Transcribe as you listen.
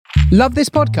Love this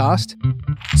podcast?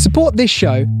 Support this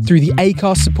show through the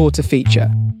Acast supporter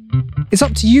feature. It's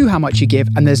up to you how much you give,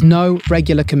 and there's no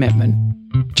regular commitment.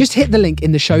 Just hit the link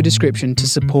in the show description to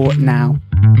support now.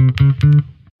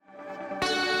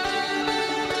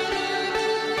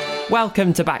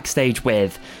 Welcome to Backstage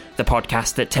With, the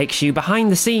podcast that takes you behind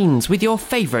the scenes with your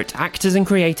favourite actors and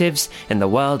creatives in the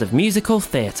world of musical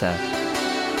theatre.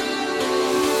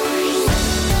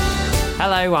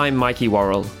 Hello, I'm Mikey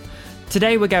Worrell.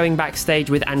 Today we're going backstage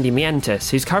with Andy Mientus,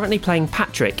 who's currently playing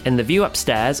Patrick in The View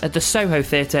Upstairs at the Soho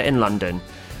Theatre in London.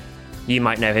 You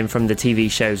might know him from the TV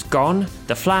shows Gone,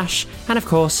 The Flash, and of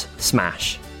course,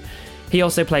 Smash. He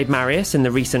also played Marius in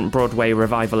the recent Broadway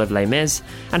revival of Les Mis,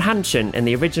 and Hanshin in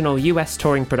the original US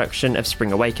touring production of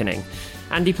Spring Awakening.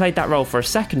 Andy played that role for a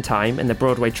second time in the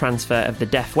Broadway transfer of the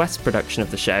Deaf West production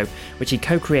of the show, which he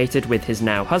co-created with his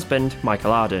now husband,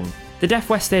 Michael Arden. The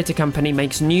Deaf West Theatre Company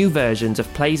makes new versions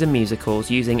of plays and musicals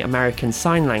using American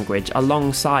Sign Language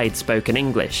alongside spoken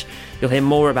English. You'll hear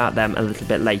more about them a little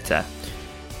bit later.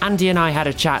 Andy and I had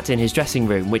a chat in his dressing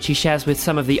room, which he shares with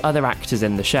some of the other actors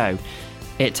in the show.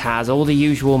 It has all the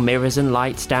usual mirrors and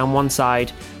lights down one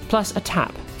side, plus a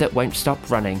tap that won't stop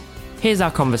running. Here's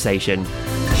our conversation.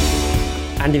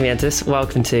 Andy Mientus,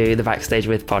 welcome to the Backstage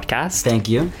With podcast. Thank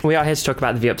you. We are here to talk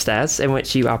about The View Upstairs, in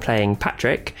which you are playing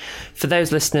Patrick. For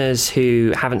those listeners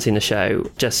who haven't seen the show,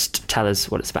 just tell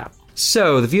us what it's about.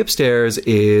 So, The View Upstairs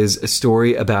is a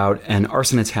story about an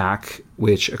arson attack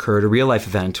which occurred, a real-life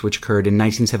event, which occurred in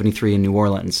 1973 in New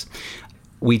Orleans.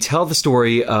 We tell the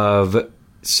story of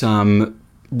some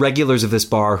regulars of this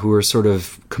bar who are sort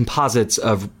of composites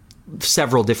of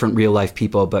several different real-life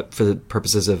people, but for the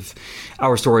purposes of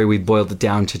our story, we boiled it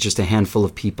down to just a handful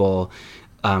of people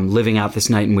living out this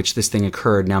night in which this thing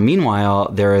occurred. Now, meanwhile,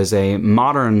 there is a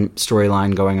modern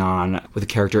storyline going on with a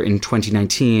character in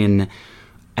 2019,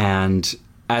 and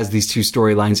as these two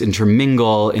storylines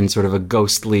intermingle in sort of a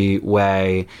ghostly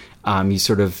way, you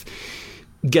sort of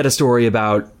get a story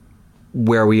about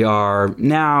where we are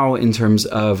now in terms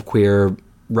of queer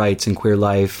rights and queer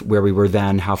life, where we were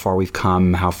then, how far we've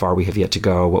come, how far we have yet to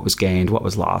go, what was gained, what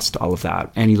was lost, all of that.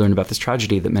 And you learn about this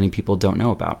tragedy that many people don't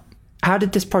know about. How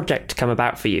did this project come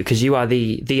about for you? Because you are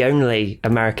the only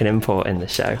American import in the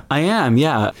show. I am,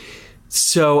 yeah.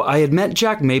 So I had met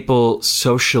Jack Maple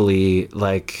socially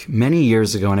like many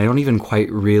years ago, and I don't even quite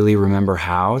really remember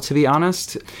how, to be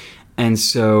honest. And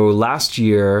so last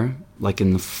year, like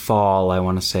in the fall, I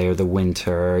want to say, or the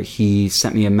winter, he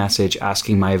sent me a message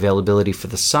asking my availability for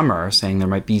the summer, saying there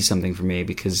might be something for me,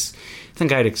 because I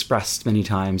think I had expressed many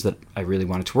times that I really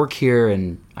wanted to work here,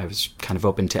 and I was kind of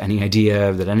open to any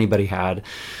idea that anybody had.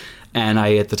 And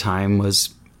I, at the time,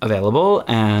 was available,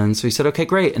 and so he said, okay,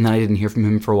 great. And then I didn't hear from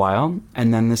him for a while,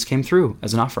 and then this came through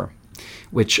as an offer,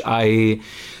 which I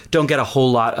don't get a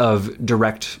whole lot of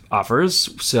direct offers,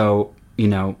 so, you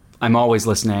know, I'm always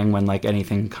listening when like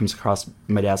anything comes across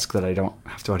my desk that I don't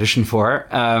have to audition for,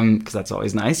 because that's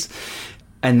always nice.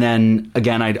 And then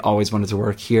again, I'd always wanted to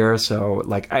work here, so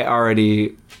like I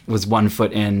already was one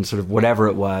foot in sort of whatever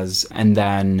it was. And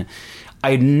then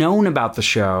I'd known about the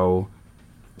show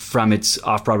from its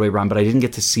off-Broadway run, but I didn't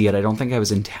get to see it. I don't think I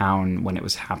was in town when it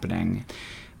was happening,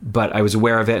 but I was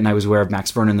aware of it, and I was aware of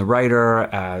Max Vernon, the writer,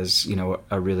 as, you know,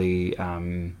 a really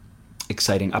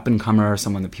exciting up-and-comer,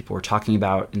 someone that people were talking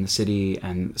about in the city,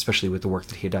 and especially with the work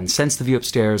that he had done since The View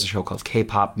Upstairs, a show called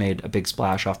K-Pop made a big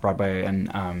splash off-Broadway,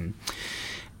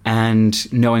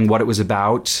 and knowing what it was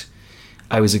about,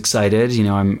 I was excited. You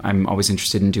know, I'm always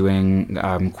interested in doing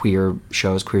queer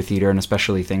shows, queer theater, and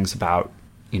especially things about,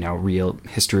 you know, real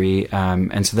history.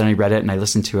 And so then I read it and I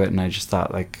listened to it, and I just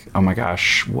thought, like, oh my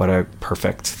gosh, what a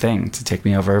perfect thing to take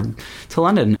me over to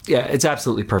London. Yeah, it's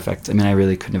absolutely perfect. I mean, I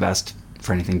really couldn't have asked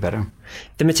for anything better.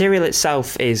 The material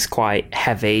itself is quite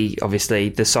heavy. Obviously,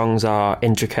 the songs are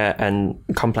intricate and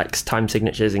complex time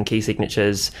signatures and key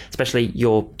signatures, especially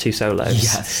your two solos.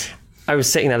 Yes. I was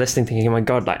sitting there listening, thinking, oh my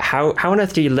God, like how on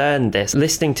earth do you learn this?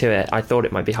 Listening to it, I thought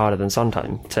it might be harder than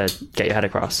Sondheim to get your head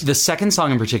across. The second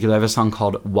song in particular, I have a song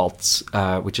called Waltz,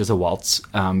 which is a waltz,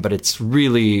 but it's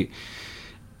really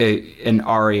an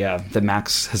aria that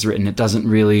Max has written. It doesn't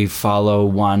really follow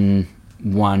one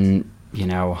you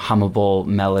know, hummable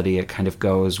melody. It kind of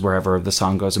goes wherever the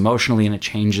song goes emotionally, and it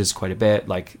changes quite a bit,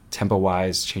 like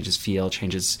tempo-wise, changes feel,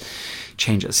 changes.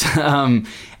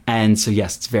 And so,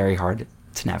 yes, it's very hard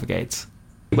to navigate.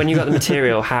 When you got the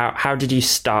material, how did you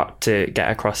start to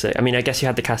get across it? I mean, I guess you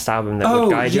had the cast album that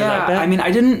would guide you a little bit. I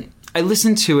mean, I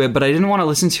listened to it, but I didn't want to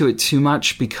listen to it too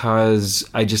much because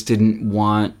I just didn't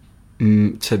want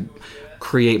to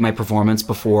create my performance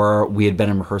before we had been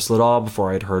in rehearsal at all,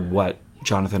 before I'd heard what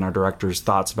Jonathan, our director's,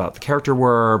 thoughts about the character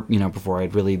were, before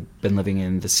I'd really been living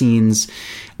in the scenes.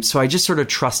 So I just sort of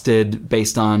trusted,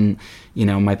 based on,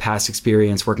 my past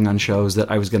experience working on shows, that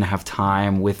I was going to have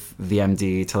time with the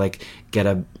MD to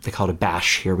get they call it a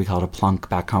bash here, we call it a plunk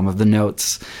back home, of the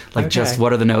notes. Just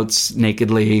what are the notes,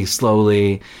 nakedly,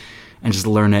 slowly, and just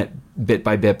learn it bit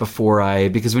by bit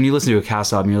because when you listen to a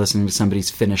cast album, you're listening to somebody's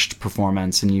finished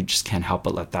performance, and you just can't help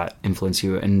but let that influence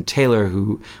you. And Taylor,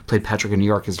 who played Patrick in New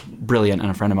York, is brilliant and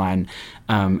a friend of mine.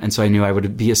 And so I knew I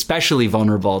would be especially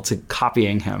vulnerable to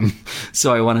copying him.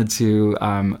 So I wanted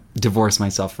to divorce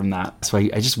myself from that. So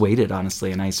I just waited,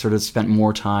 honestly, and I sort of spent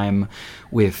more time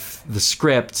with the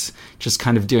script, just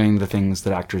kind of doing the things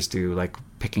that actors do, like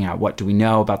picking out what do we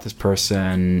know about this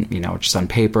person, just on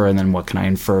paper, and then what can I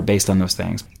infer based on those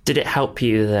things. Did it help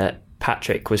you that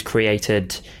Patrick was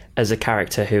created as a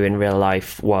character who in real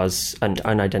life was an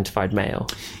unidentified male?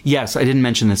 Yes, I didn't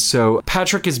mention this. So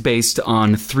Patrick is based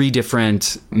on 3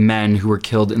 different men who were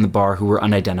killed in the bar who were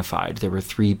unidentified. There were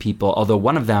 3 people, although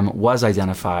one of them was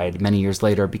identified many years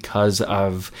later because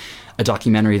of a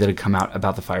documentary that had come out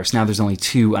about the fire. So now there's only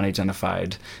 2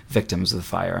 unidentified victims of the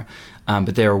fire.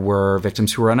 But there were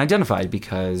victims who were unidentified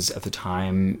because at the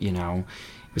time, it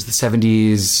was the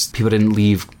 70s. People didn't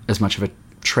leave as much of a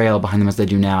trail behind them as they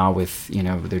do now with,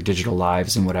 their digital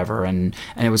lives and whatever. And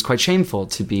it was quite shameful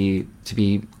to be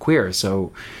queer.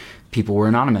 So people were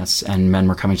anonymous, and men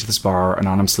were coming to this bar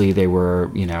anonymously. They were,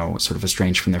 sort of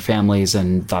estranged from their families,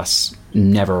 and thus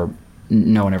no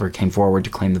one ever came forward to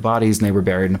claim the bodies, and they were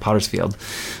buried in a potter's field.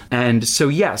 And so,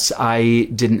 yes, I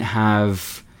didn't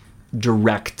have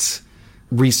direct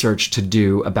research to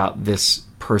do about this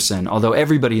person, although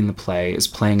everybody in the play is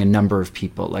playing a number of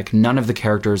people. None of the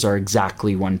characters are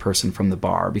exactly one person from the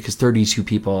bar, because 32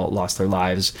 people lost their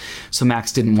lives. So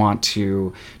Max didn't want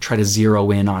to try to zero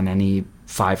in on any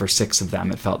 5 or 6 of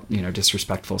them. It felt,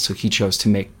 disrespectful. So he chose to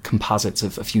make composites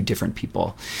of a few different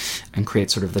people and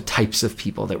create sort of the types of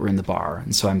people that were in the bar.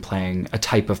 And so I'm playing a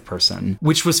type of person,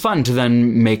 which was fun to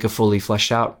then make a fully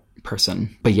fleshed out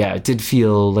person. But yeah, it did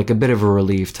feel like a bit of a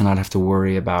relief to not have to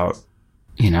worry about,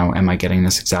 am I getting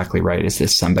this exactly right? Is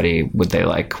this somebody, would they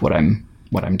like what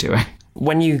I'm doing?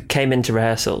 When you came into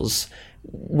rehearsals,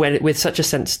 with such a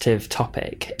sensitive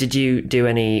topic, did you do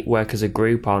any work as a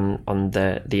group on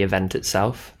the event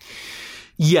itself?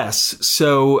 Yes.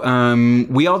 So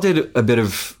we all did a bit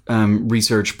of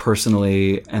research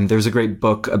personally, and there's a great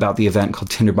book about the event called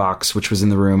Tinderbox, which was in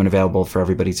the room and available for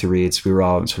everybody to read. So we were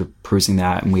all sort of perusing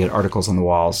that, and we had articles on the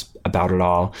walls about it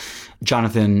all.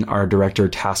 Jonathan, our director,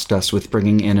 tasked us with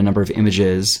bringing in a number of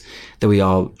images that we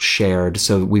all shared.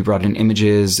 So we brought in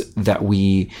images that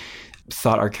we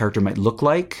thought our character might look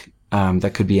like.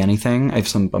 That could be anything. I have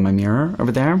some by my mirror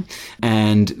over there.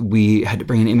 And we had to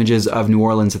bring in images of New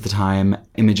Orleans at the time,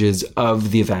 images of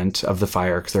the event, of the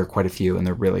fire, because there are quite a few and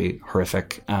they're really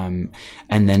horrific. And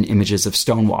then images of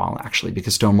Stonewall, actually,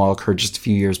 because Stonewall occurred just a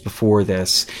few years before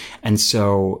this. And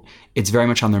so it's very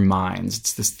much on their minds.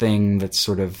 It's this thing that's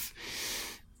sort of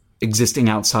existing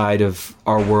outside of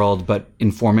our world, but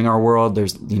informing our world.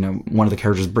 There's, one of the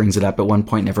characters brings it up at one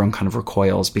point and everyone kind of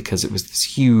recoils because it was this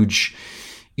huge,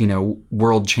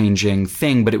 world-changing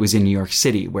thing, but it was in New York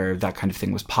City where that kind of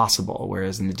thing was possible.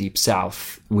 Whereas in the Deep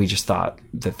South, we just thought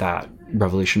that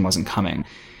revolution wasn't coming.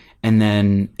 And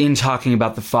then in talking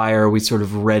about the fire, we sort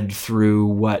of read through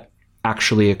what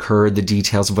actually occurred, the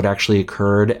details of what actually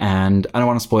occurred. And I don't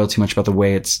want to spoil too much about the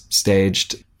way it's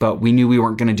staged, but we knew we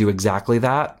weren't going to do exactly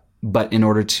that. But in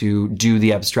order to do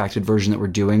the abstracted version that we're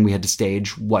doing, we had to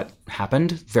stage what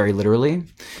happened, very literally,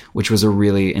 which was a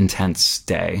really intense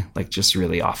day, just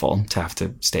really awful to have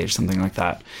to stage something like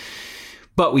that.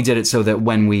 But we did it so that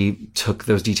when we took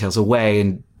those details away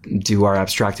and do our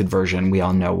abstracted version, we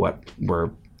all know what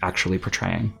we're actually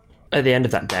portraying. At the end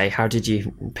of that day, how did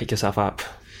you pick yourself up?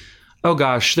 Oh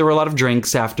gosh, there were a lot of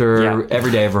drinks after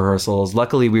every day of rehearsals.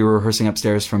 Luckily, we were rehearsing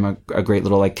upstairs from a great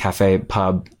little cafe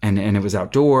pub, and it was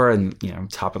outdoor and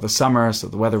top of the summer, so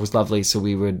the weather was lovely. So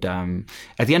we would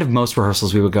at the end of most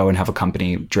rehearsals, we would go and have a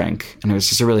company drink, and it was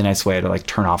just a really nice way to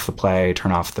turn off the play,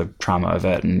 turn off the trauma of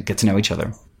it, and get to know each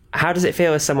other. How does it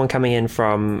feel as someone coming in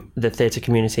from the theatre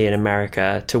community in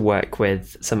America to work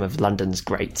with some of London's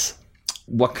greats?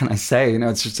 What can I say?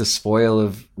 It's just a spoil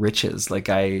of riches.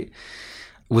 I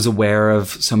was aware of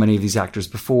so many of these actors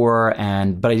before,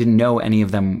 but I didn't know any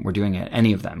of them were doing it,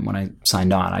 any of them, when I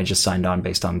signed on. I just signed on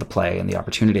based on the play and the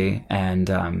opportunity.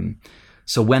 And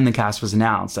so when the cast was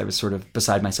announced, I was sort of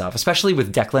beside myself, especially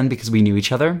with Declan, because we knew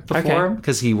each other before,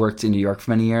 because he worked in New York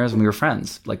for many years and we were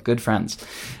friends, good friends.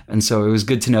 And so it was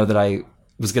good to know that I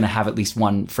was going to have at least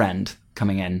one friend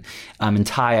coming in. And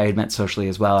Ty I had met socially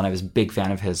as well, and I was a big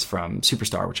fan of his from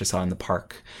Superstar, which I saw in the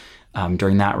park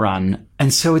during that run.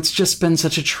 And so it's just been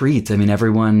such a treat. I mean,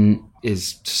 everyone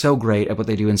is so great at what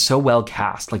they do and so well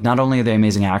cast. Like, not only are they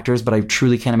amazing actors, but I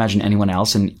truly can't imagine anyone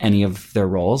else in any of their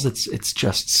roles. It's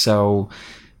just so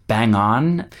bang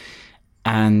on.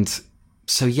 And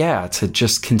so, yeah, to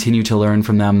just continue to learn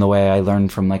from them the way I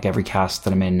learned from like every cast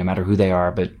that I'm in, no matter who they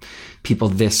are, but people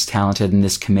this talented and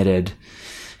this committed,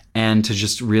 and to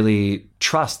just really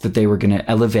trust that they were going to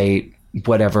elevate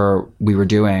whatever we were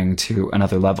doing to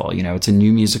another level. You know, it's a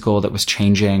new musical that was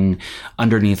changing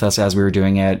underneath us as we were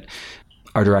doing it.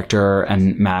 Our director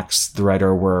and Max, the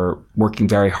writer, were working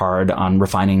very hard on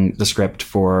refining the script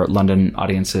for London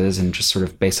audiences, and just sort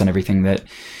of based on everything that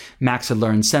Max had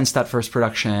learned since that first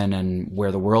production and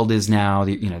where the world is now.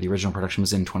 The original production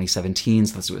was in 2017,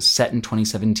 so this was set in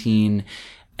 2017,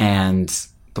 and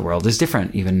the world is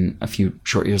different even a few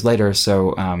short years later.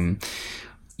 So,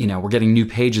 we're getting new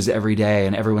pages every day,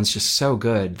 and everyone's just so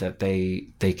good that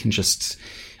they can just,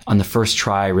 on the first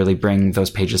try, really bring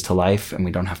those pages to life, and we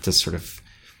don't have to sort of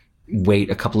wait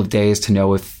a couple of days to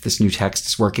know if this new text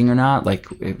is working or not. Like,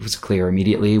 it was clear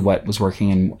immediately what was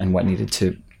working and what needed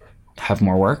to have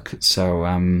more work. So,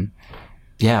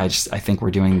 I think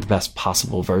we're doing the best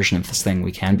possible version of this thing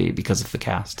we can be because of the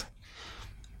cast.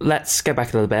 Let's go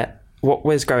back a little bit. What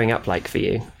was growing up like for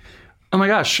you? Oh my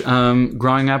gosh.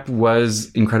 Growing up was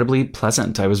incredibly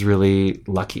pleasant. I was really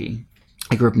lucky.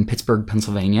 I grew up in Pittsburgh,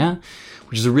 Pennsylvania,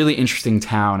 which is a really interesting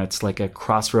town. It's like a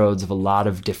crossroads of a lot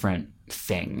of different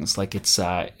things. Like, it's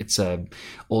a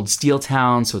old steel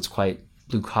town, so it's quite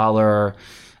blue collar.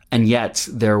 And yet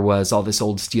there was all this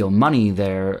old steel money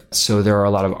there. So there are a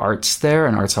lot of arts there,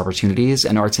 and arts opportunities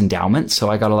and arts endowment. So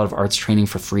I got a lot of arts training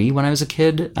for free when I was a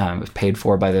kid. It was paid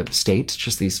for by the state,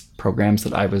 just these programs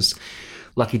that I was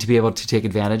lucky to be able to take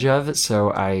advantage of.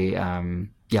 So I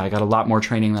got a lot more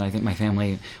training than I think my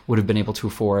family would have been able to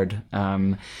afford.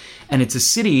 And it's a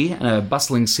city, a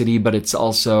bustling city, but it's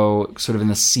also sort of in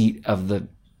the seat of the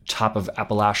top of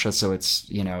Appalachia. So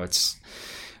it's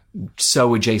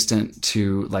so adjacent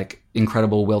to like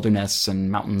incredible wilderness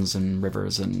and mountains and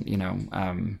rivers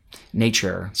and,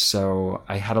 nature. So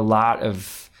I had a lot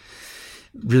of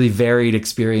really varied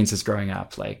experiences growing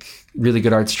up, like really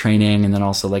good arts training, and then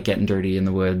also like getting dirty in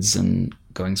the woods and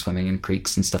going swimming in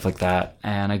creeks and stuff like that.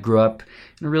 And I grew up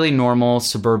in a really normal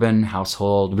suburban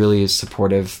household, really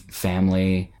supportive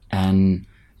family, and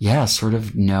sort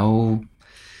of no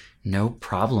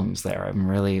problems there. I'm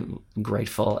really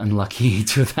grateful and lucky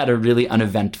to have had a really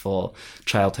uneventful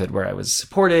childhood where I was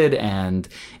supported and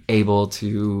able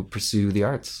to pursue the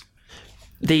arts.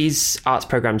 These arts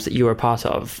programs that you were a part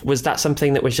of, was that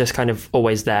something that was just kind of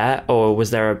always there? Or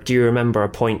do you remember a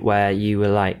point where you were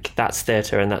like, that's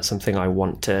theatre and that's something I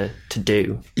want to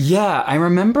do? Yeah, I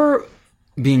remember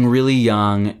being really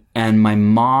young and my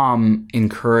mom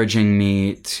encouraging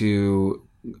me to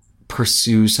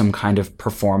pursue some kind of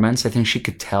performance. I think she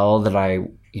could tell that I,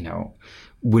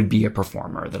 would be a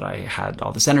performer, that I had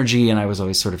all this energy and I was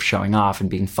always sort of showing off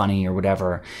and being funny or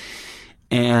whatever.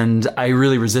 And I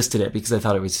really resisted it because I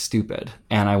thought it was stupid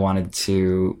and I wanted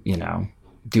to,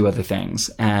 do other things.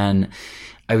 And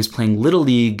I was playing Little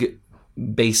League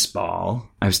baseball.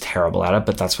 I was terrible at it,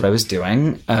 but that's what I was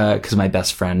doing because my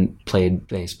best friend played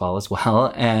baseball as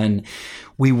well. And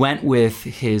we went with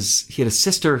he had a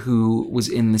sister who was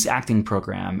in this acting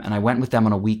program, and I went with them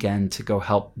on a weekend to go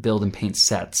help build and paint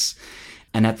sets.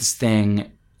 And at this thing,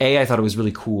 I thought it was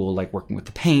really cool, like working with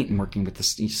the paint and working with the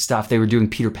stuff. They were doing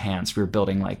Peter Pans. We were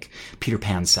building like Peter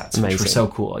Pan sets, which were so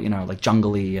cool, like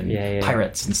jungly and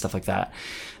pirates and stuff like that.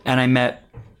 And I met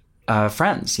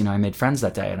friends, I made friends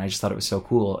that day, and I just thought it was so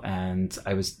cool. And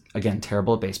I was, again,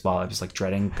 terrible at baseball. I was like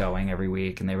dreading going every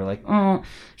week, and they were like, oh,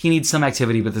 he needs some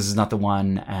activity, but this is not the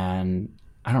one. And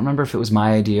I don't remember if it was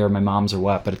my idea or my mom's or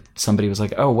what, but somebody was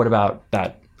like, oh, what about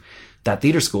that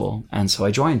theater school? And so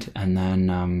I joined, and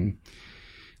then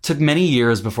took many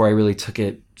years before I really took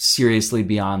it seriously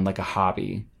beyond like a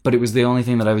hobby, but it was the only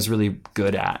thing that I was really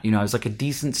good at. I was like a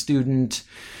decent student,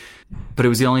 but it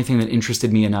was the only thing that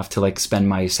interested me enough to like spend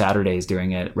my Saturdays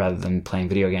doing it rather than playing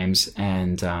video games.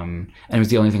 And it was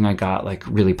the only thing I got like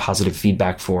really positive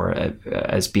feedback for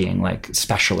as being like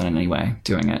special in any way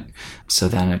doing it. So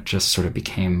then it just sort of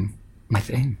became my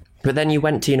thing. But then you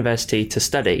went to university to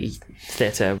study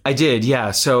theatre. I did,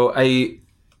 yeah. So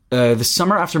the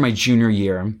summer after my junior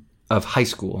year of high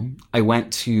school, I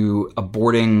went to a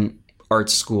boarding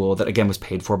arts school that, again, was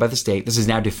paid for by the state. This is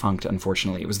now defunct,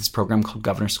 unfortunately. It was this program called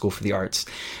Governor's School for the Arts,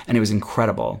 and it was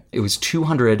incredible. It was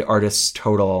 200 artists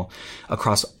total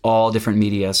across all different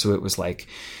media. So it was like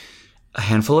a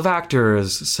handful of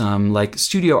actors, some like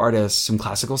studio artists, some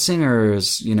classical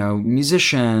singers,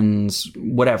 musicians,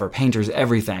 whatever, painters,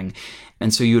 everything.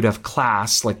 And so you would have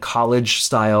class, like college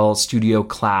style studio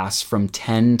class from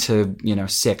 10 to,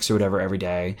 6 or whatever every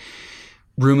day.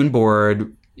 Room and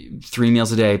board, 3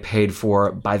 meals a day paid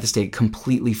for by the state,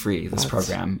 completely free, this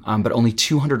program. But only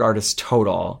 200 artists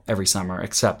total every summer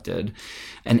accepted.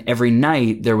 And every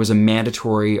night there was a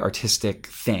mandatory artistic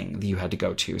thing that you had to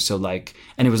go to. So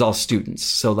and it was all students.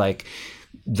 So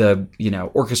the,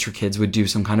 orchestra kids would do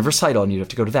some kind of recital and you'd have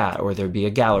to go to that. Or there'd be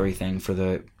a gallery thing for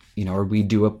the, or we'd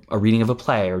do a reading of a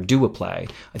play or do a play.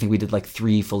 I think we did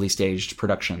 3 fully staged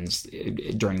productions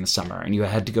during the summer, and you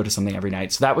had to go to something every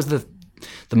night. So that was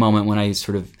the moment when I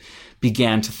sort of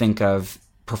began to think of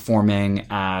performing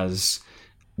as,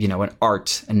 an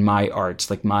art and my art,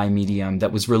 like my medium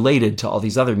that was related to all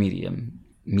these other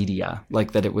media,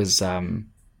 like that it was,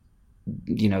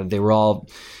 they were all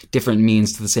different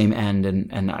means to the same end.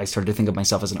 And I started to think of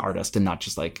myself as an artist and not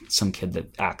just some kid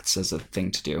that acts as a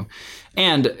thing to do.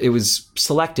 And it was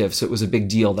selective. So it was a big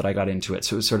deal that I got into it.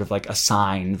 So it was sort of like a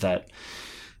sign that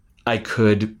I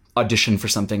could audition for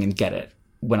something and get it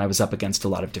when I was up against a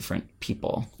lot of different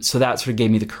people. So that sort of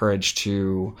gave me the courage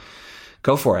to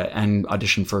go for it and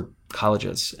audition for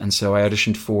colleges. And so I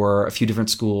auditioned for a few different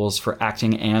schools for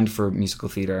acting and for musical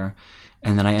theater.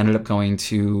 And then I ended up going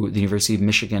to the University of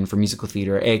Michigan for musical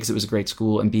theater, A, because it was a great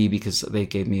school, and B, because they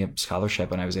gave me a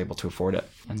scholarship and I was able to afford it.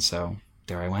 And so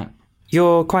there I went.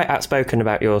 You're quite outspoken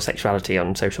about your sexuality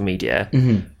on social media.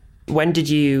 Mm-hmm. When did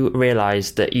you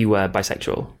realise that you were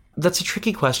bisexual? That's a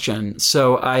tricky question.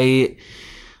 So I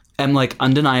am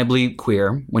undeniably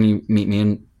queer. When you meet me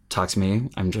and talk to me,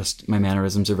 my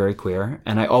mannerisms are very queer,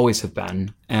 and I always have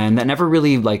been. And that never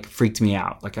really freaked me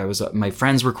out. My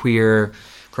friends were queer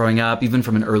growing up, even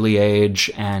from an early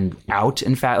age, and out.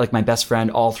 In fact, my best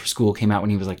friend all through school came out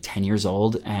when he was 10 years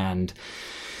old. And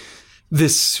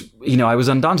this, I was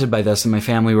undaunted by this, and my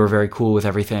family were very cool with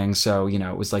everything. So,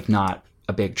 it was not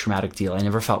a big traumatic deal. I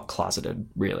never felt closeted,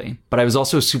 really. But I was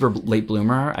also a super late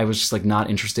bloomer. I was just not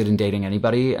interested in dating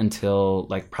anybody until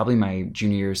probably my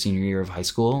senior year of high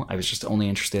school. I was just only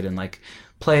interested in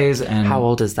plays and... How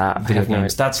old is that? Video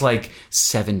games. That's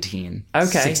 17. Okay.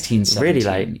 16, 17. Really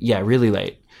late. Yeah, really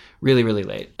late. Really, really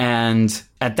late. And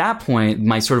at that point,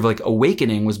 my sort of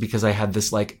awakening was because I had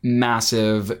this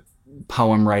massive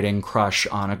poem writing crush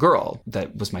on a girl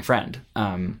that was my friend.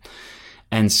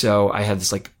 And so I had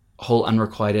this whole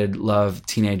unrequited love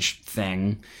teenage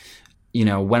thing,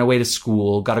 went away to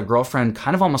school, got a girlfriend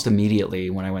kind of almost immediately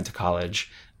when I went to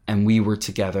college. And we were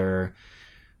together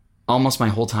almost my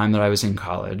whole time that I was in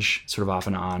college, sort of off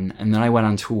and on. And then I went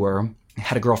on tour,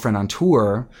 had a girlfriend on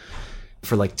tour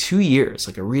for 2 years,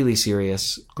 a really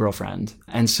serious girlfriend.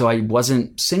 And so I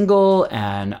wasn't single.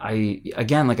 And I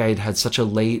had such a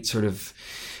late sort of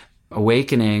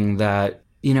awakening that,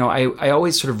 I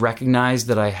always sort of recognized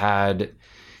that I had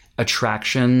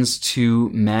attractions to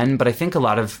men, but I think a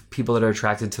lot of people that are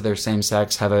attracted to their same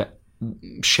sex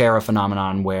share a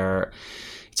phenomenon where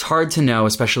it's hard to know,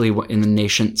 especially in the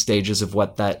nascent stages of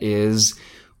what that is,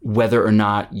 whether or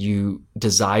not you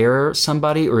desire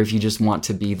somebody or if you just want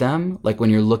to be them. When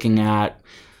you're looking at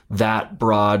that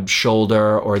broad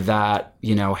shoulder or that,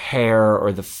 hair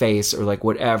or the face or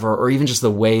whatever, or even just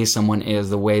the way someone is,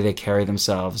 the way they carry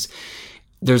themselves,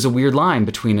 there's a weird line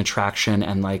between attraction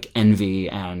and envy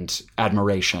and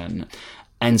admiration.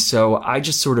 And so I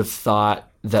just sort of thought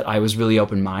that I was really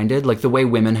open-minded, the way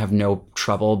women have no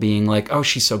trouble being oh,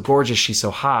 she's so gorgeous, she's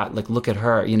so hot, look at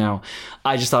her,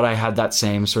 I just thought I had that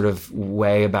same sort of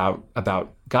way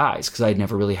about guys, because I'd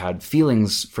never really had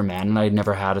feelings for men, and I'd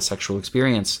never had a sexual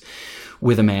experience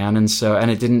with a man. And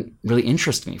it didn't really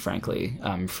interest me, frankly,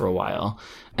 for a while.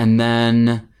 And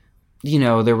then,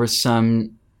 there were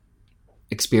some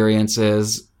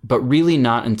experiences, but really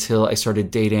not until I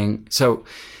started dating. So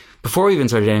before we even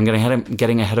started dating, I'm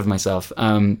getting ahead of myself.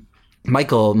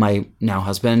 Michael, my now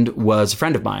husband, was a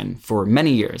friend of mine for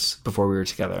many years before we were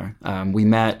together. We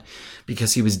met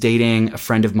because he was dating a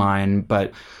friend of mine,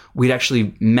 but we'd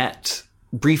actually met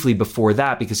briefly before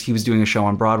that because he was doing a show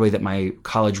on Broadway that my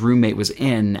college roommate was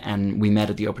in, and we met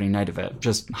at the opening night of it.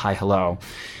 Just hi, hello.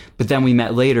 But then we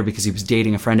met later because he was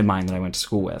dating a friend of mine that I went to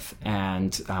school with,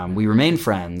 and we remained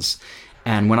friends.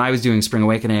 And when I was doing Spring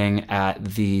Awakening at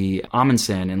the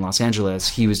Amundsen in Los Angeles,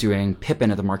 he was doing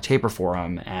Pippin at the Mark Taper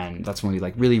Forum, and that's when we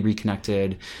really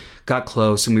reconnected, got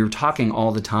close, and we were talking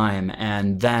all the time.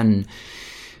 And then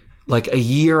a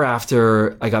year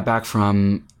after I got back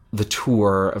from the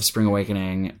tour of Spring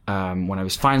Awakening, when I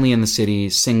was finally in the city,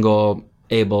 single,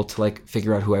 able to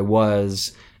figure out who I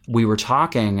was we were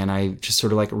talking, and I just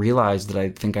sort of like realized that I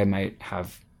think I might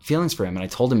have feelings for him, and I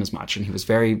told him as much, and he was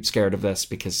very scared of this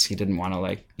because he didn't want to,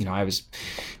 like, you know, I was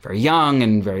very young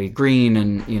and very green,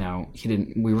 and, you know,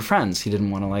 we were friends. He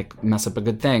didn't want to like mess up a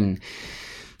good thing.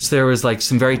 So there was like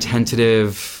some very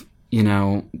tentative, you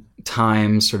know,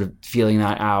 time sort of feeling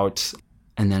that out,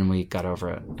 and then we got over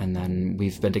it, and then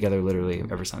we've been together literally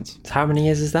ever since. How many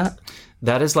years is that?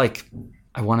 That is like,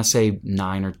 I want to say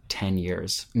 9 or 10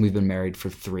 years. We've been married for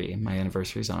 3. My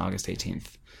anniversary is on August 18th.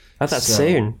 Oh, that's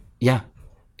soon. Yeah.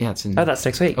 Yeah, it's in... Oh, that's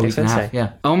next week. A week and a half,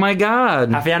 yeah. Oh my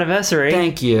God. Happy anniversary.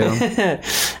 Thank you.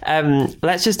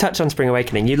 Let's just touch on Spring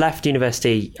Awakening. You left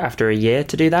university after a year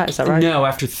to do that, is that right? No,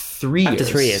 after 3 years. After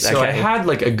 3 years, okay. So I had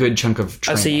like a good chunk of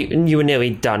training. Oh, so you were nearly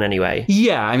done anyway.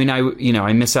 Yeah, I mean,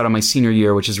 I missed out on my senior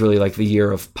year, which is really like the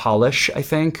year of polish, I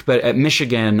think. But at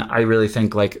Michigan, I really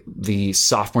think like the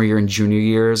sophomore year and junior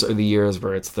years are the years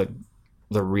where it's the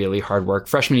really hard work.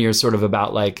 Freshman year is sort of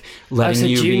about like letting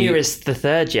you junior is the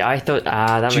third year. I thought,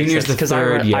 that junior makes sense. Because I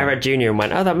read junior and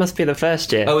went, that must be the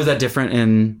first year. Oh, is that different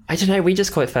in... I don't know, we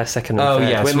just call it first, second, and third.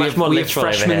 Yeah. We're So much more we have literal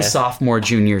over freshman, here. sophomore,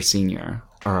 junior, senior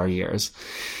are our years.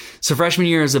 So freshman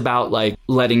year is about like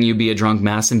letting you be a drunk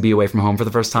mess and be away from home for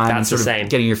the first time. That's and sort the of same.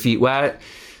 Getting your feet wet.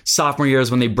 Sophomore year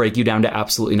is when they break you down to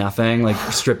absolutely nothing, like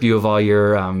strip you of all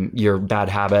your bad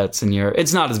habits and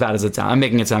it's not as bad as it sounds. I'm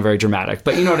making it sound very dramatic,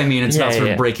 but you know what I mean? It's about sort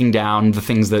of breaking down the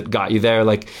things that got you there,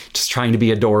 like just trying to be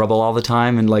adorable all the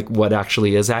time and like what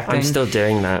actually is acting. I'm still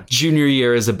doing that. Junior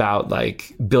year is about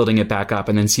like building it back up,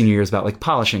 and then senior year is about like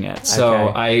polishing it. So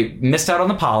I missed out on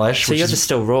the polish. So you're just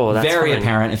still raw. That's very fine.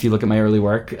 apparent if you look at my early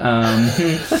work.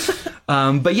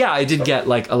 But yeah, I did get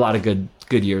like a lot of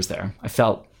good years there. I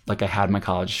felt like I had my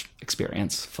college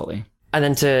experience fully. And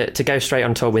then to go straight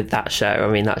on tour with that show, I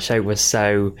mean, that show was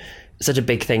such a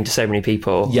big thing to so many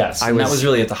people. Yes, that was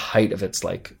really at the height of its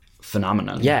like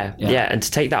phenomenon. Yeah. And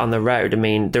to take that on the road, I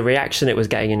mean, the reaction it was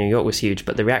getting in New York was huge,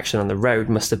 but the reaction on the road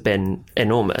must have been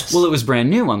enormous. Well, it was brand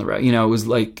new on the road. You know, it was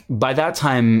like, by that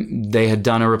time they had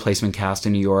done a replacement cast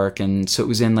in New York, and so it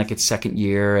was in like its second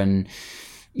year, and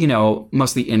you know,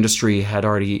 most of the industry had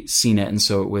already seen it, and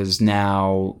so it was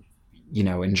now, you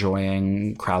know,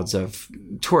 enjoying crowds of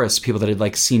tourists, people that had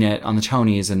like seen it on the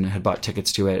Tonys and had bought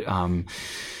tickets to it.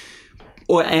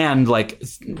 And like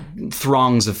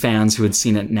throngs of fans who had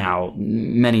seen it now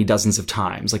many dozens of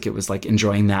times. Like it was like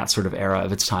enjoying that sort of era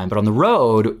of its time. But on the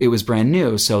road, it was brand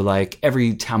new. So like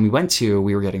every town we went to,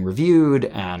 we were getting reviewed,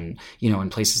 and, you know, in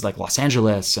places like Los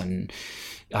Angeles and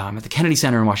at the Kennedy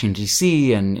Center in Washington,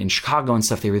 D.C. and in Chicago and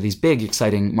stuff, they were these big,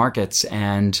 exciting markets.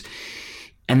 And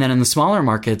then in the smaller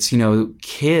markets, you know,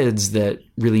 kids that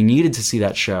really needed to see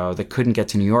that show that couldn't get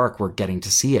to New York were getting to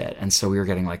see it. And so we were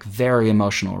getting like very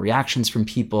emotional reactions from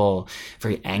people,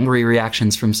 very angry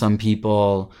reactions from some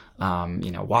people,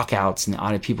 you know, walkouts,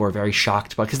 and people were very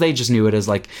shocked because they just knew it as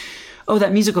like, oh,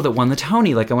 that musical that won the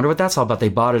Tony, like, I wonder what that's all about. They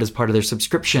bought it as part of their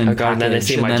subscription package. And then they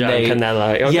see my junk, and they're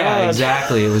like, oh, yeah, God.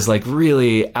 exactly. It was like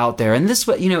really out there. And this,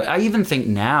 you know, I even think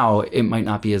now it might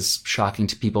not be as shocking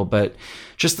to people, but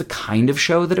just the kind of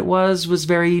show that it was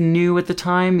very new at the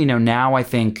time. You know, now I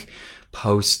think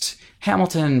post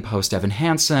Hamilton, post Evan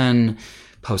Hansen,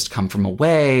 post Come From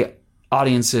Away,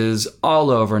 audiences all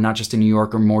over, not just in New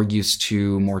York, are more used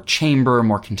to more chamber,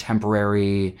 more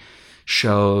contemporary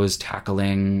shows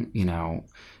tackling, you know,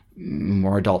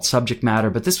 more adult subject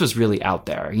matter. But this was really out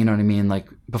there. You know what I mean? Like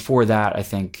before that, I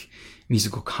think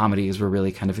musical comedies were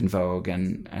really kind of in vogue,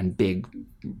 and big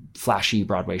flashy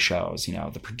Broadway shows, you know,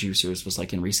 The Producers was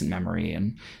like in recent memory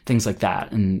and things like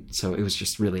that. And so it was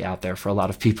just really out there for a lot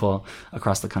of people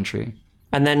across the country.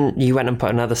 And then you went and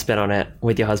put another spin on it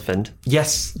with your husband.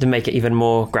 Yes. To make it even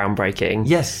more groundbreaking.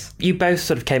 Yes. You both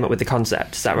sort of came up with the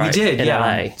concept, is that right? We did, in yeah.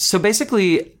 LA. So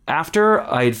basically, after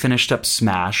I had finished up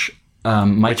Smash,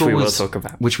 Michael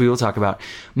which we will talk about.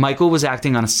 Michael was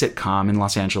acting on a sitcom in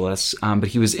Los Angeles, but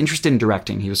he was interested in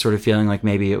directing. He was sort of feeling like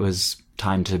maybe it was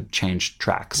time to change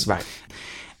tracks. Right.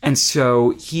 And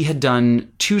so he had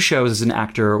done 2 shows as an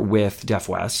actor with Deaf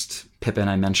West, Pippin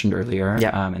I mentioned earlier,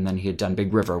 and then he had done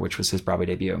Big River, which was his Broadway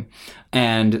debut.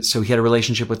 And so he had a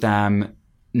relationship with them,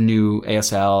 knew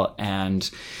ASL, and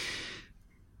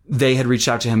they had reached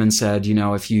out to him and said, you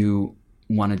know, if you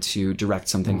wanted to direct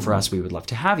something for us, we would love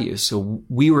to have you. So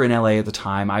we were in LA at the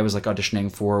time. I was like auditioning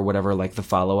for whatever like the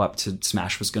follow-up to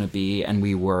Smash was going to be, and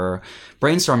we were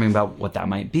brainstorming about what that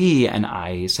might be. And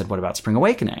I said, what about Spring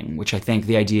Awakening? Which I think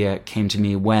the idea came to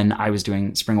me when I was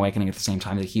doing Spring Awakening at the same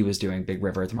time that he was doing Big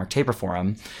River at the Mark Taper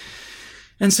Forum.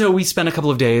 And so we spent a couple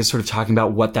of days sort of talking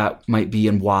about what that might be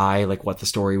and why, like what the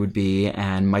story would be.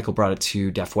 And Michael brought it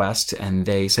to Deaf West and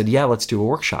they said, yeah, let's do a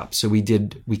workshop. So we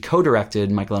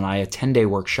co-directed, Michael and I, a 10-day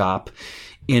workshop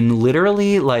in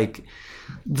literally like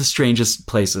the strangest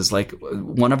places. Like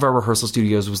one of our rehearsal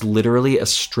studios was literally a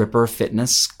stripper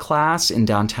fitness class in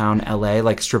downtown LA,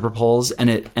 like stripper poles.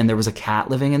 And there was a cat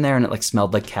living in there and it like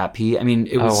smelled like cat pee. I mean,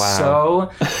 it was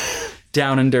so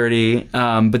down and dirty.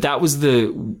 But that was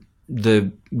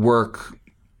the work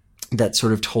that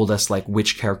sort of told us like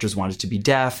which characters wanted to be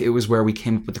deaf. It was where we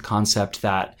came up with the concept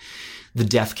that the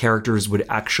deaf characters would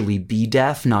actually be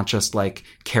deaf, not just like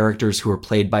characters who are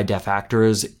played by deaf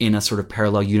actors in a sort of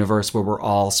parallel universe where we're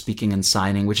all speaking and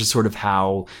signing, which is sort of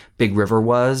how Big River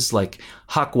was. Like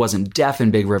Huck wasn't deaf in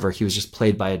Big River. He was just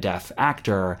played by a deaf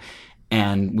actor.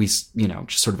 And we, just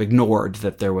sort of ignored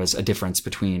that there was a difference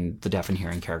between the deaf and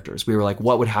hearing characters. We were like,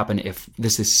 what would happen if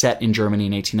this is set in Germany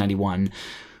in 1891,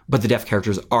 but the deaf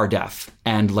characters are deaf?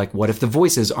 And like, what if the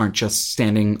voices aren't just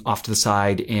standing off to the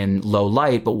side in low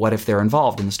light, but what if they're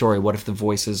involved in the story? What if the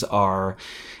voices are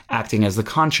acting as the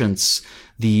conscience,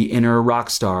 the inner rock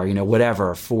star,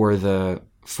 whatever for the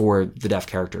deaf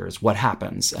characters? What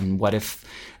happens? And what if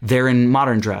they're in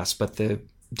modern dress, but the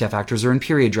deaf actors are in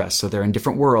period dress, so they're in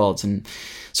different worlds, and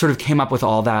sort of came up with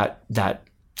all that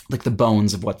like the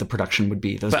bones of what the production would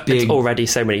be. But it's already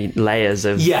so many layers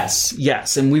of...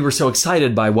 Yes. And we were so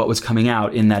excited by what was coming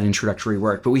out in that introductory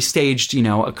work. But we staged,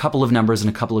 a couple of numbers and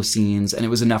a couple of scenes, and it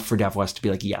was enough for Deaf West to be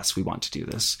like, yes, we want to do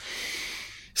this.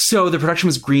 So the production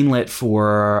was greenlit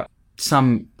for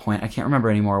some point. I can't remember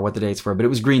anymore what the dates were, but it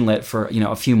was greenlit for,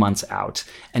 a few months out.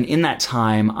 And in that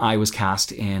time, I was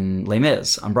cast in Les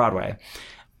Mis on Broadway.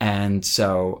 And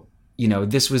so,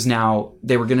 this was now,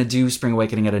 they were going to do Spring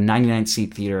Awakening at a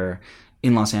 99-seat theater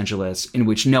in Los Angeles in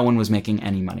which no one was making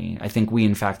any money. I think we,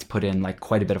 in fact, put in like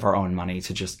quite a bit of our own money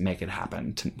to just make it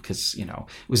happen because, it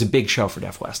was a big show for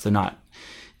Deaf West. They're not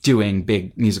doing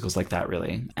big musicals like that,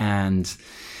 really. And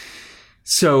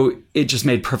so it just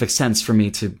made perfect sense for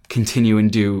me to continue and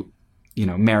do,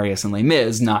 Marius and Les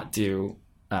Mis, not do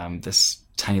this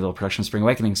tiny little production of Spring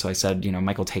Awakening. So I said,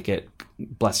 Michael, take it,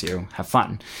 bless you, have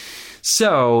fun.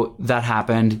 So that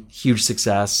happened, huge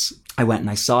success. I went and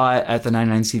I saw it at the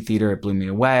 99-seat theater. It blew me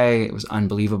away. It was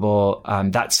unbelievable.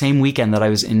 That same weekend that I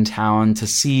was in town to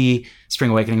see Spring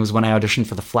Awakening was when I auditioned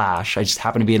for The Flash. I just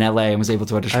happened to be in LA and was able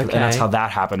to audition. And that's how that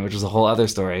happened, which is a whole other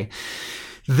story.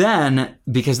 Then,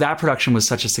 because that production was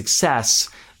such a success,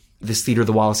 this theater,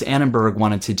 the Wallace Annenberg,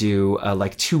 wanted to do a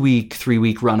 2-week,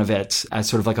 3-week run of it as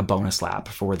sort of like a bonus lap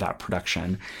for that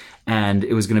production. And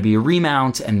it was going to be a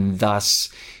remount, and thus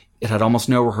it had almost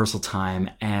no rehearsal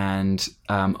time. And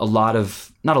not a lot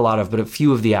of, but a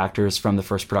few of the actors from the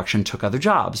first production took other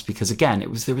jobs because, again,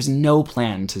 there was no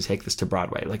plan to take this to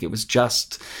Broadway. Like, it was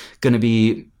just going to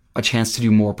be a chance to do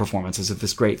more performances of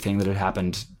this great thing that had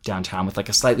happened downtown with like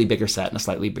a slightly bigger set and a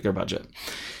slightly bigger budget.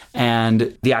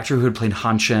 And the actor who had played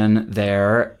Hanshin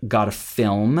there got a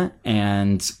film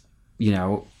and,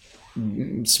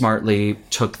 smartly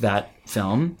took that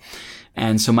film.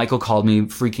 And so Michael called me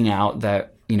freaking out that,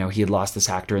 he had lost this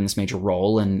actor in this major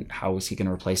role, and how was he going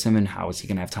to replace him, and how was he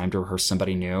going to have time to rehearse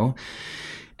somebody new?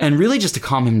 And really just to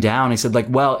calm him down, I said,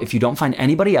 well, if you don't find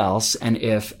anybody else, and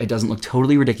if it doesn't look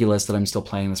totally ridiculous that I'm still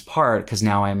playing this part, because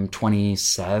now I'm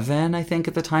 27, I think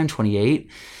at the time, 28,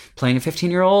 playing a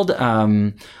 15-year-old,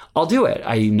 I'll do it.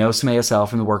 I know some ASL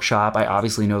from the workshop. I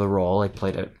obviously know the role. I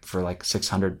played it for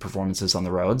 600 performances on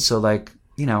the road. So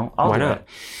I'll do it.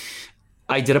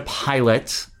 I did a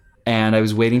pilot, and I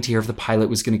was waiting to hear if the pilot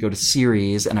was going to go to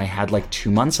series, and I had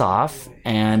 2 months off,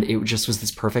 and it just was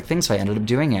this perfect thing. So I ended up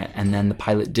doing it. And then the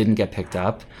pilot didn't get picked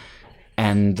up,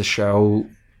 and the show,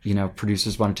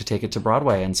 producers wanted to take it to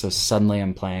Broadway. And so suddenly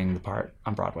I'm playing the part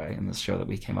on Broadway in this show that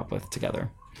we came up with together.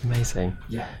 Amazing.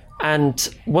 Yeah. And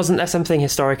wasn't there something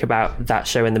historic about that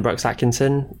show in the Brooks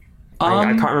Atkinson? I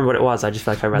can't remember what it was. I just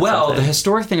feel like I read something. Well, the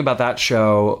historic thing about that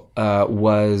show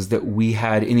was that we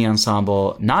had in the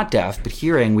ensemble, not deaf, but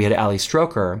hearing, we had Ali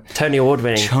Stroker. Tony Award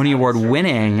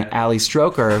winning Ali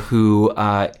Stroker, who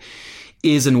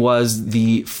is and was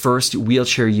the first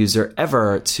wheelchair user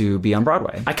ever to be on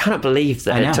Broadway. I cannot believe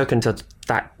that it took until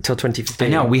 2015.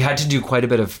 I know. We had to do quite a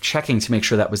bit of checking to make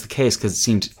sure that was the case because it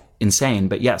seemed insane.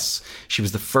 But yes, she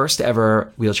was the first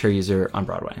ever wheelchair user on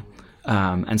Broadway.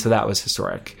 And so that was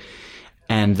historic.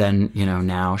 And then,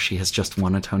 now she has just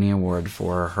won a Tony Award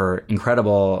for her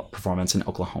incredible performance in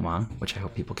Oklahoma, which I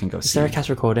hope people can go see. Is there a cast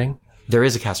recording? There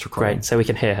is a cast recording. Great, so we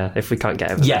can hear her if we can't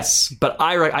get over. Yes, but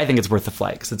I think it's worth the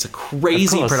flight because it's a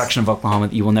crazy production of Oklahoma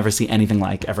that you will never see anything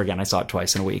like ever again. I saw it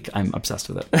twice in a week. I'm obsessed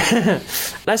with it.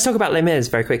 Let's talk about Les Mis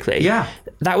very quickly. Yeah.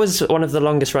 That was one of the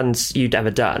longest runs you'd ever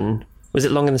done. Was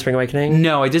it longer than Spring Awakening?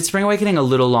 No, I did Spring Awakening a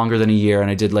little longer than a year, and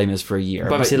I did Les Mis for a year.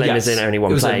 But obviously, Les Mis in only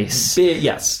one place.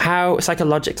 Yes. How,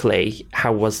 psychologically,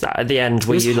 how was that? At the end,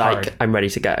 were you hard. like, I'm ready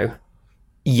to go?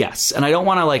 Yes, and I don't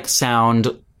want to like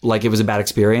sound like it was a bad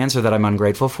experience or that I'm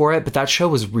ungrateful for it, but that show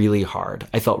was really hard.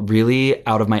 I felt really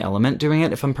out of my element doing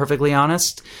it, if I'm perfectly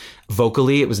honest.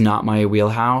 Vocally, it was not my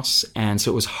wheelhouse, and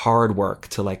so it was hard work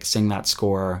to like sing that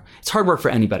score. It's hard work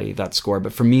for anybody, that score,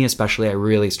 but for me especially, I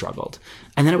really struggled.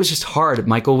 And then it was just hard.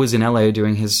 Michael was in LA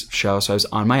doing his show, so I was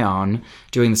on my own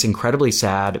doing this incredibly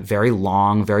sad, very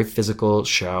long, very physical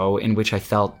show in which I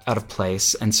felt out of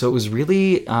place. And so it was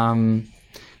really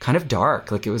kind of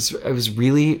dark. Like it was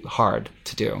really hard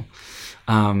to do.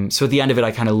 So at the end of it,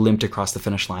 I kind of limped across the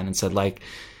finish line and said like,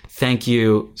 thank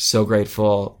you, so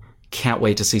grateful. Can't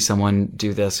wait to see someone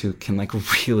do this who can like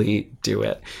really do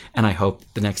it. And I hope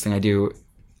the next thing I do,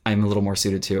 I'm a little more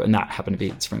suited to. And that happened to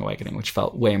be Spring Awakening, which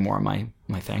felt way more my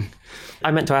thing.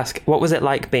 I meant to ask, what was it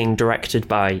like being directed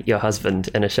by your husband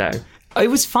in a show? It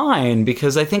was fine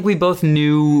because I think we both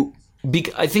knew,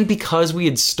 I think because we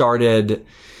had started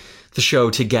the show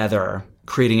together,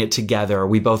 creating it together,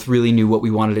 we both really knew what we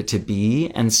wanted it to be.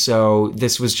 And so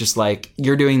this was just like,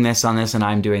 you're doing this on this and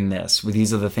I'm doing this.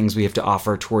 These are the things we have to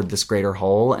offer toward this greater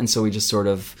whole. And so we just sort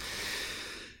of,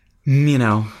 you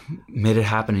know, made it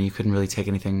happen, and you couldn't really take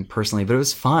anything personally, but it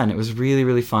was fun. It was really,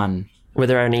 really fun. Were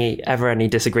there ever any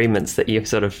disagreements that you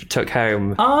sort of took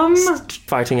home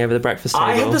fighting over the breakfast table?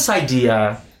 I had this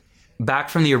idea back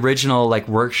from the original like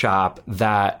workshop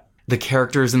that the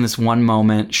characters in this one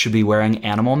moment should be wearing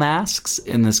animal masks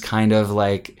in this kind of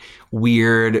like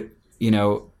weird, you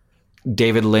know,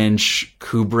 David Lynch,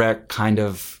 Kubrick kind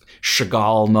of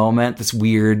Chagall moment, this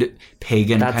weird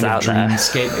pagan kind of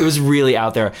dreamscape. It was really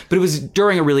out there, but it was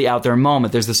during a really out there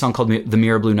moment. There's this song called The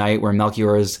Mirror Blue Night where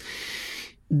Melchior is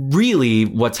really,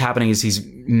 what's happening is he's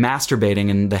masturbating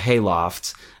in the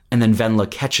hayloft, and then Wendla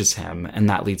catches him, and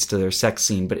that leads to their sex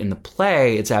scene. But in the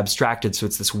play, it's abstracted, so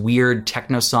it's this weird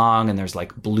techno song, and there's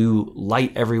like blue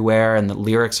light everywhere, and the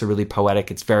lyrics are really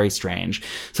poetic. It's very strange.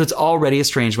 So it's already a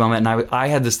strange moment, and I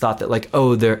had this thought that like,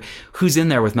 oh, who's in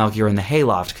there with Melchior in the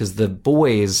hayloft? Because the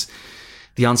boys,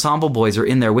 the ensemble boys, are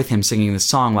in there with him singing this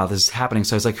song while this is happening.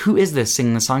 So I was like, who is this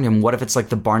singing the song to him? What if it's like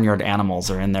the barnyard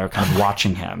animals are in there kind of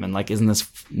watching him? And like, isn't this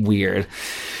weird?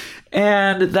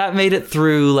 And that made it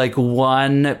through like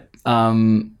one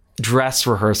dress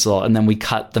rehearsal, and then we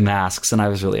cut the masks, and I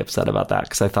was really upset about that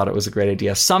because I thought it was a great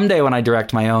idea. Someday when I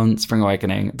direct my own Spring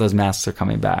Awakening, those masks are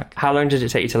coming back. How long did it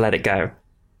take you to let it go?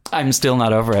 I'm still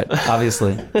not over it,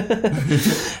 obviously.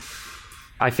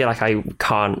 I feel like I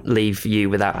can't leave you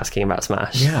without asking about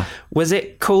Smash. Yeah. Was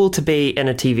it cool to be in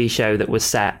a TV show that was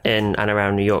set in and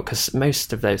around New York? Because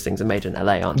most of those things are made in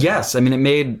LA, aren't they? Yes. I mean,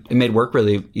 it made work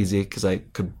really easy because I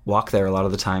could walk there a lot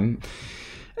of the time.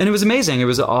 And it was amazing. It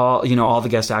was all the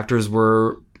guest actors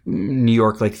were New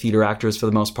York, like theater actors for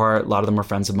the most part. A lot of them were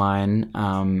friends of mine.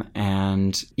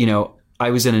 And, you know, I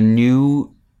was in a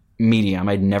new medium.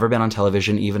 I'd never been on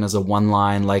television, even as a one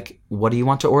line, like, what do you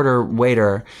want to order,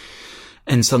 waiter?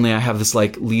 And suddenly I have this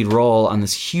like lead role on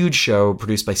this huge show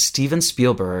produced by Steven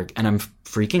Spielberg, and I'm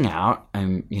freaking out.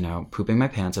 I'm, you know, pooping my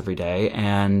pants every day.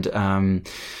 And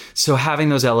so having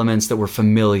those elements that were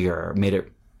familiar made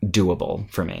it doable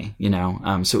for me, you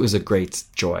know? So it was a great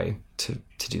joy to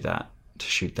do that, to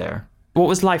shoot there. What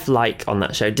was life like on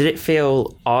that show? Did it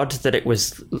feel odd that it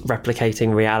was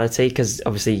replicating reality? Because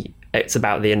obviously it's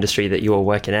about the industry that you were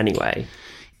working anyway.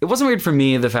 It wasn't weird for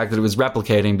me, the fact that it was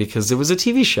replicating, because it was a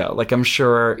TV show. Like, I'm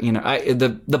sure, you know,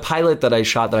 the pilot that I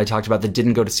shot that I talked about that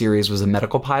didn't go to series was a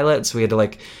medical pilot. So we had to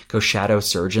like go shadow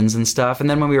surgeons and stuff. And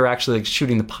then when we were actually like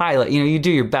shooting the pilot, you know, you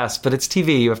do your best, but it's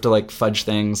TV. You have to like fudge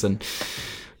things. And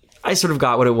I sort of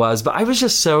got what it was, but I was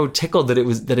just so tickled that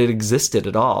it existed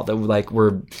at all. That like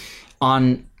we're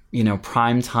on, you know,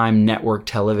 primetime network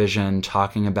television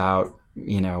talking about,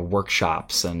 you know,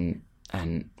 workshops and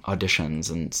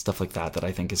auditions and stuff like that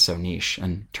I think is so niche,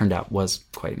 and turned out was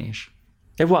quite niche.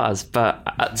 It was, but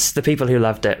the people who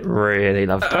loved it really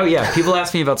loved it. Oh yeah, people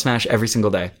ask me about Smash every single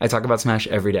day. I talk about Smash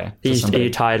every day. Are you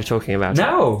tired of talking about it?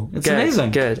 No, it's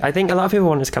amazing. Good. I think a lot of people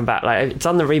want it to come back. Like, it's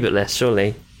on the reboot list,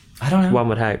 surely. I don't know. One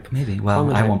would hope. Maybe.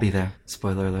 Well, I won't be there.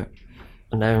 Spoiler alert.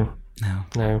 No.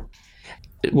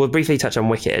 we'll briefly touch on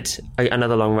Wicked,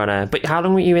 another long runner. But how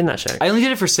long were you in that show? I only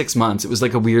did it for 6 months. It was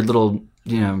like a weird little,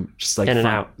 just like In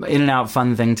and out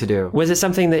fun thing to do. Was it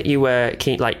something that you were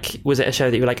keen, like, was it a show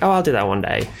that you were like, oh, I'll do that one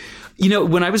day?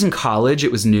 When I was in college,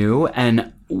 it was new,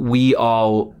 and we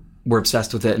all were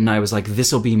obsessed with it, and I was like,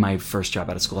 this will be my first job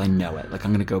out of school. I know it. Like,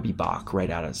 I'm going to go be Bach right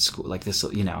out of school. Like, this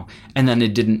will, And then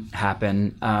it didn't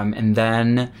happen. And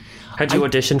then... Had you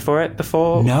auditioned for it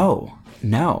before? No.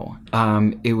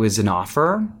 It was an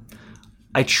offer.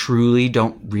 I truly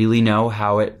don't really know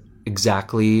how it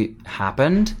exactly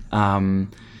happened.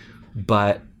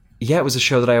 But yeah, it was a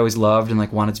show that I always loved and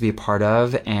like wanted to be a part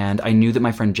of. And I knew that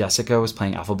my friend Jessica was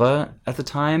playing Elphaba at the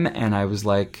time. And I was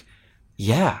like,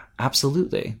 yeah,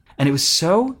 absolutely. And it was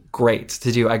so great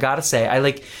to do. I gotta say,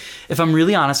 if I'm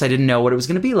really honest, I didn't know what it was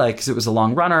going to be like because it was a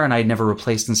long runner and I'd never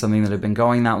replaced in something that had been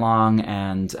going that long.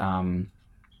 And,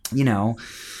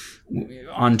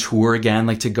 on tour again,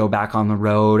 like to go back on the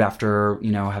road after,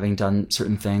 having done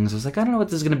certain things. I was like, I don't know what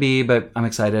this is going to be, but I'm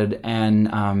excited.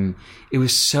 And it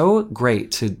was so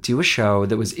great to do a show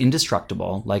that was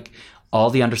indestructible. Like all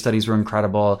the understudies were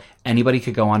incredible. Anybody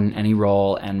could go on any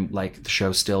role and like the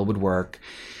show still would work.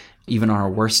 Even on our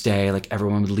worst day, like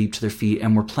everyone would leap to their feet.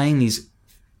 And we're playing these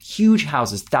huge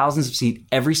houses, thousands of seats.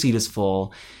 Every seat is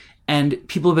full. And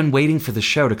people have been waiting for the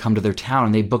show to come to their town,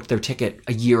 and they booked their ticket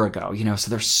a year ago, so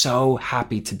they're so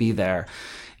happy to be there.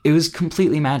 It was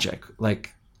completely magic.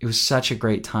 Like, it was such a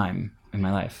great time in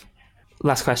my life.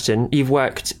 Last question. You've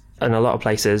worked in a lot of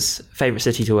places. Favorite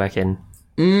city to work in?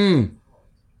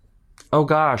 Oh,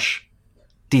 gosh.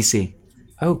 DC.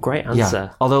 Oh, great answer.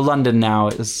 Yeah. Although London now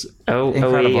is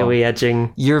incredible. Are we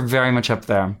edging? You're very much up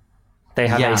there. They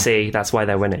have AC. That's why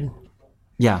they're winning.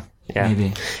 Yeah.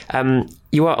 Maybe.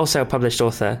 You are also a published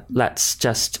author. Let's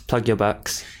just plug your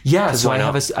books. Yeah, so I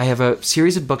have a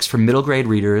series of books for middle grade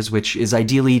readers, which is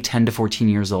ideally 10 to 14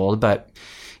 years old, but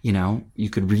you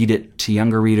could read it to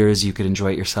younger readers. You could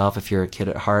enjoy it yourself if you're a kid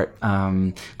at heart,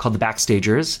 called The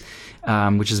Backstagers,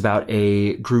 which is about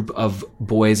a group of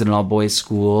boys in an all-boys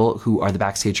school who are the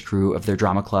backstage crew of their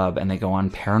drama club, and they go on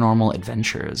paranormal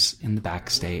adventures in the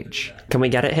backstage. Can we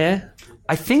get it here?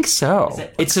 I think so.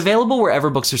 It's available wherever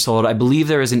books are sold. I believe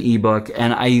there is an ebook,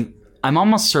 and I'm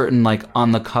almost certain, like,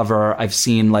 on the cover, I've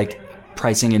seen, like,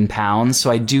 pricing in pounds, so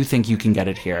I do think you can get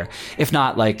it here. If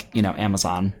not, like,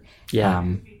 Amazon. Yeah.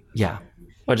 Yeah.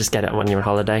 Or just get it when you're on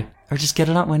holiday. Or just get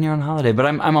it up when you're on holiday, but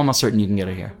I'm almost certain you can get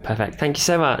it here. Perfect. Thank you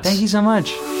so much. Thank you so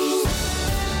much.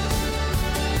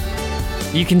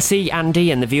 You can see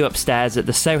Andy and The View Upstairs at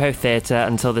the Soho Theatre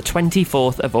until the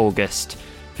 24th of August.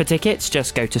 For tickets,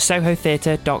 just go to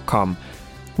sohotheatre.com.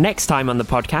 Next time on the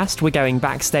podcast, we're going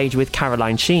backstage with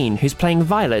Caroline Sheen, who's playing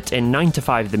Violet in 9 to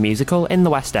 5 the musical in the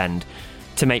West End.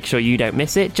 To make sure you don't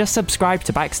miss it, just subscribe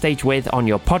to Backstage With on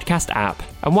your podcast app.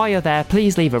 And while you're there,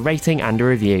 please leave a rating and a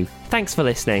review. Thanks for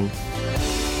listening.